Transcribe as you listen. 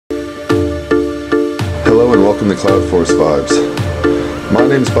Hello and welcome to Cloud Forest Vibes. My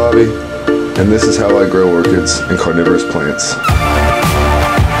name's Bobby, and this is how I grow orchids and carnivorous plants.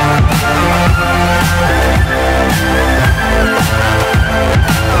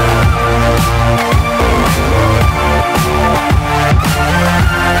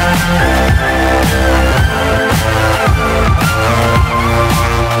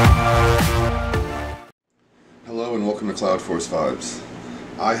 Hello and welcome to Cloud Forest Vibes.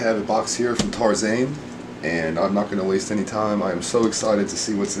 I have a box here from Tarzane, and I'm not going to waste any time. I am so excited to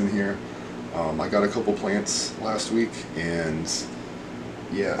see what's in here. I got a couple plants last week, and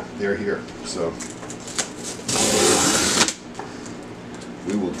yeah, they're here. So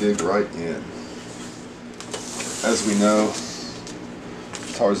we will dig right in. As we know,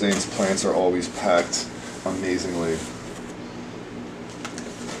 Tarzane's plants are always packed amazingly.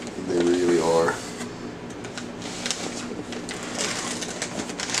 They really are.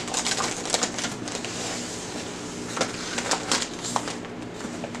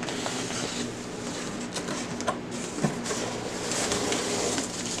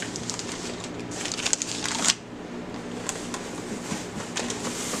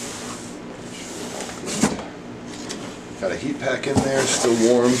 Got a heat pack in there, still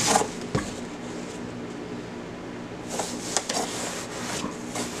warm.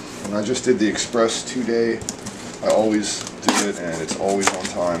 And I just did the express 2-day. I always do it, and it's always on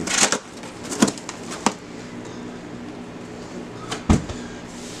time.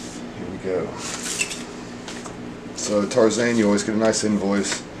 Here we go. So Tarzane, you always get a nice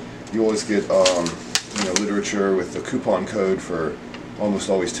invoice. You always get literature with the coupon code for almost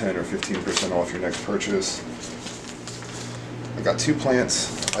always 10 or 15% off your next purchase. I got 2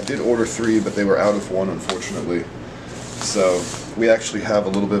 plants. I did order 3, but they were out of 1, unfortunately. So we actually have a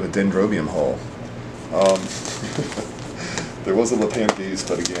little bit of a Dendrobium haul. There was a Lepanthes,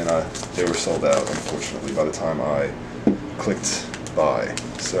 but again, they were sold out, unfortunately, by the time I clicked buy.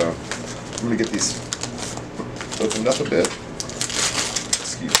 So I'm going to get these opened up a bit.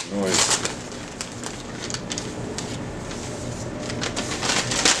 Excuse the noise.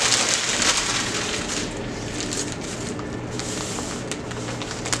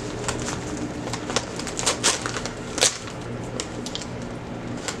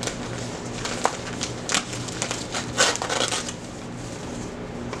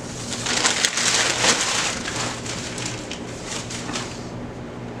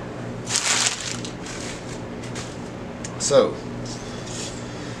 So,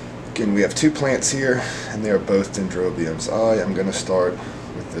 again, we have 2 plants here, and they are both Dendrobiums. I am going to start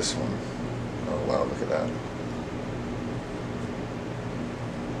with this one. Oh wow, look at that.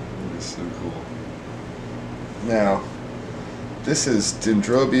 That is so cool. Now, this is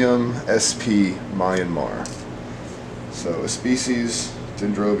Dendrobium sp. Myanmar. So, a species,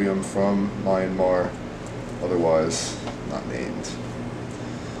 Dendrobium from Myanmar, otherwise not named.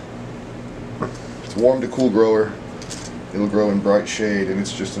 It's warm to cool grower. It'll grow in bright shade, and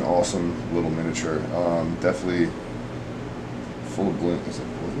it's just an awesome little miniature. Definitely full of bloom. Is it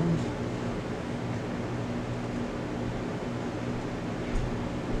bloom?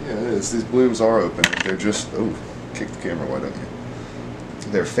 Yeah, it is. These blooms are open. They're just, oh, kick the camera, why don't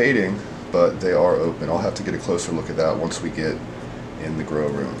you? They're fading, but they are open. I'll have to get a closer look at that once we get in the grow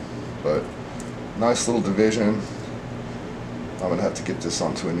room. But nice little division. I'm going to have to get this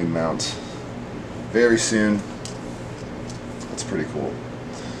onto a new mount very soon. That's pretty cool.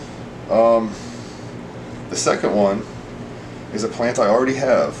 The second one is a plant I already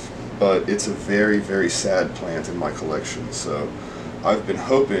have, but it's a very, very sad plant in my collection. So I've been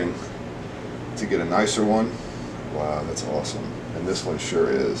hoping to get a nicer one. Wow, that's awesome. And this one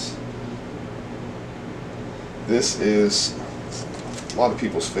sure is. This is a lot of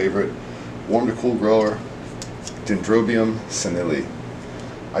people's favorite warm to cool grower, Dendrobium senile.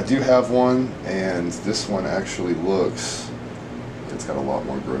 I do have one, and this one actually looks, it's got a lot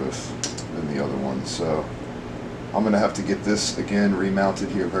more growth than the other one, so I'm going to have to get this again remounted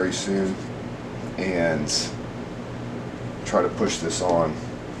here very soon and try to push this on.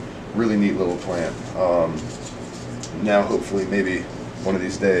 Really neat little plant. Now hopefully maybe one of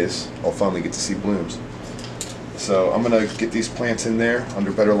these days I'll finally get to see blooms. So I'm going to get these plants in there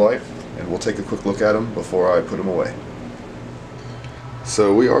under better light, and we'll take a quick look at them before I put them away.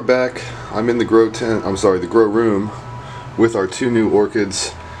 So we are back. I'm in the grow room with our 2 new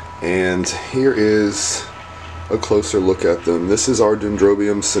orchids, and here is a closer look at them. This is our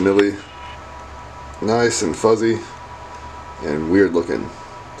Dendrobium senile. Nice and fuzzy and weird looking.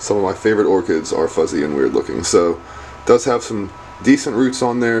 Some of my favorite orchids are fuzzy and weird looking. So it does have some decent roots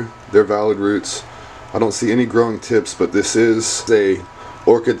on there. They're valid roots. I don't see any growing tips, but this is a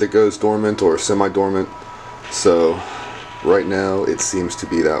orchid that goes dormant or semi-dormant. So right now it seems to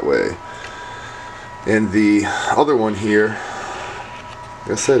be that way. And the other one here,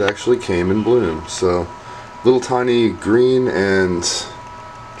 like I said, actually came in bloom. So little tiny green and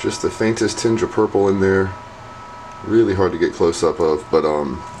just the faintest tinge of purple in there. Really hard to get close up of, but a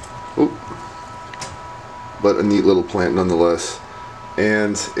neat little plant nonetheless.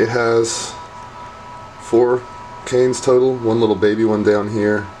 And it has 4 canes total, one little baby one down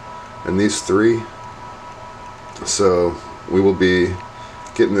here, and these 3. So we will be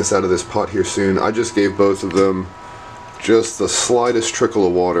getting this out of this pot here soon. I just gave both of them just the slightest trickle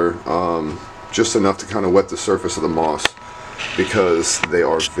of water, just enough to kind of wet the surface of the moss, because they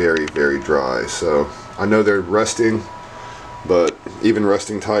are very, very dry. So I know they're resting, but even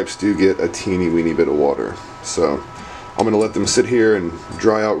resting types do get a teeny weeny bit of water. So I'm going to let them sit here and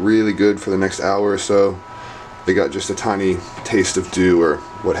dry out really good for the next hour or so. They got just a tiny taste of dew or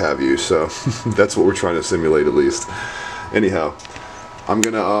what have you, so that's what we're trying to simulate at least. Anyhow, I'm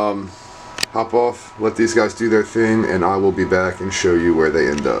going to hop off, let these guys do their thing, and I will be back and show you where they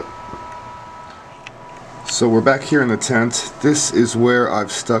end up. So we're back here in the tent. This is where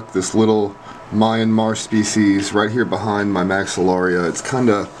I've stuck this little Myanmar species right here behind my Maxillaria. It's kind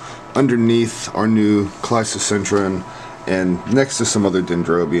of underneath our new Chrysocentron and next to some other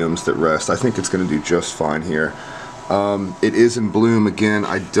Dendrobiums that rest. I think it's going to do just fine here. It is in bloom again.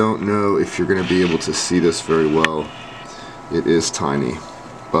 I don't know if you're going to be able to see this very well. It is tiny,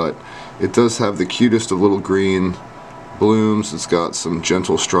 but it does have the cutest of little green blooms. It's got some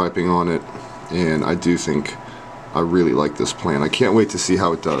gentle striping on it, and I do think I really like this plant. I can't wait to see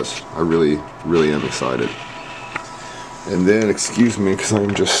how it does. I really, really am excited. And then, excuse me, because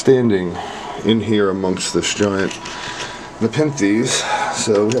I'm just standing in here amongst this giant Nepenthes,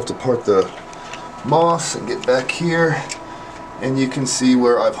 so we have to part the moss and get back here, and you can see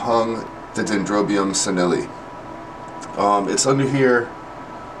where I've hung the Dendrobium senile. It's under here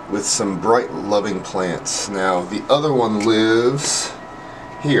with some bright loving plants. Now the other one lives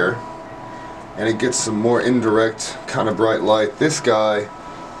here, and it gets some more indirect kind of bright light. This guy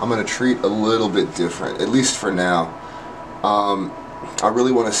I'm going to treat a little bit different, at least for now. I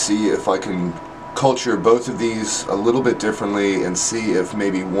really want to see if I can culture both of these a little bit differently and see if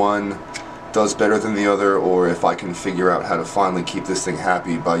maybe one does better than the other, or if I can figure out how to finally keep this thing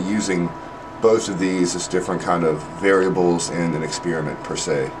happy by using both of these as different kind of variables in an experiment per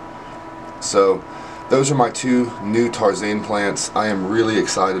se. So those are my 2 new Tarzane plants. I am really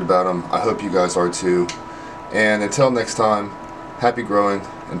excited about them. I hope you guys are too. And until next time, happy growing,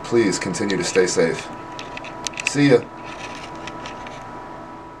 and please continue to stay safe. See ya.